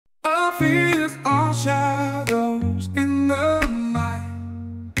our fears are shadows in the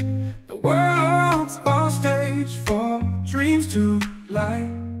night. The world's a stage for dreams to light.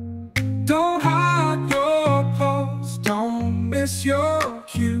 Don't hide your clothes, don't miss your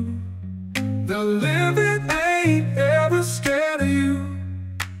cue. The living ain't ever scared of you.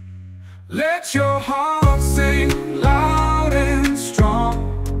 Let your heart sing loud and strong.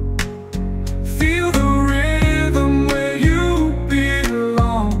 Feel the rhythm where you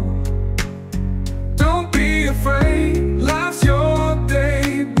belong. Don't be afraid, life's your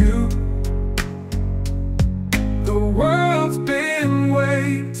debut. The world's been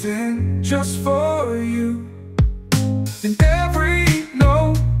waiting just for you. In every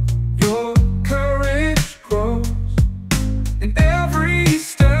note, your courage grows. In every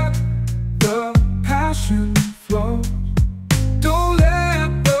step, the passion flows. Don't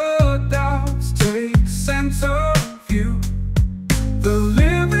let the doubts take center view. The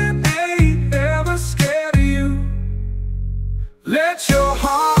living ain't ever scared of you. Let your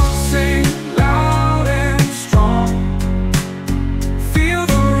heart sing loud and strong. Feel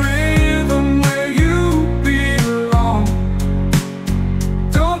the rhythm where you belong.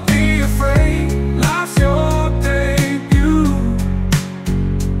 Don't be afraid, life's your debut.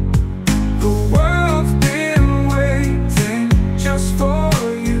 The world's been waiting just for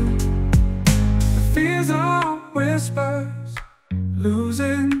you. The fears are whispers,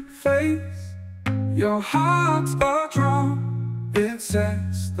 losing faith. Your heart's a drum, it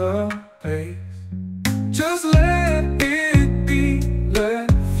sets the pace. Just let it be, let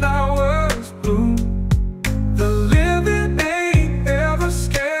flowers bloom. The living ain't ever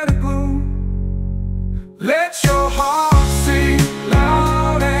scared of gloom. Let your heart sing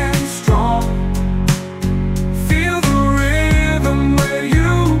loud and strong. Feel the rhythm where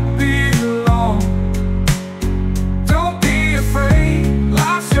you belong. Don't be afraid,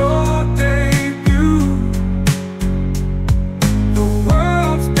 life's your debut. The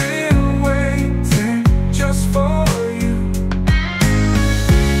world's been waiting just for you.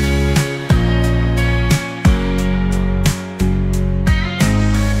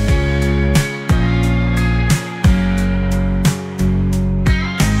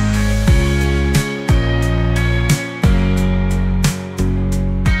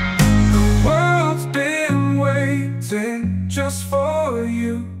 The world's been waiting just for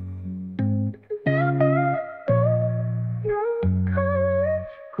you. Your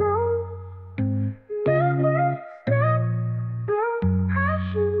courage grows. Never stop, the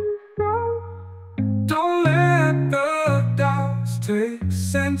passion flows. Don't let the doubts take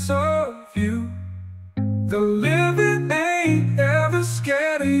center view. The living ain't ever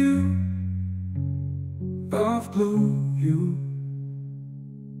scared of you. Of blue, you.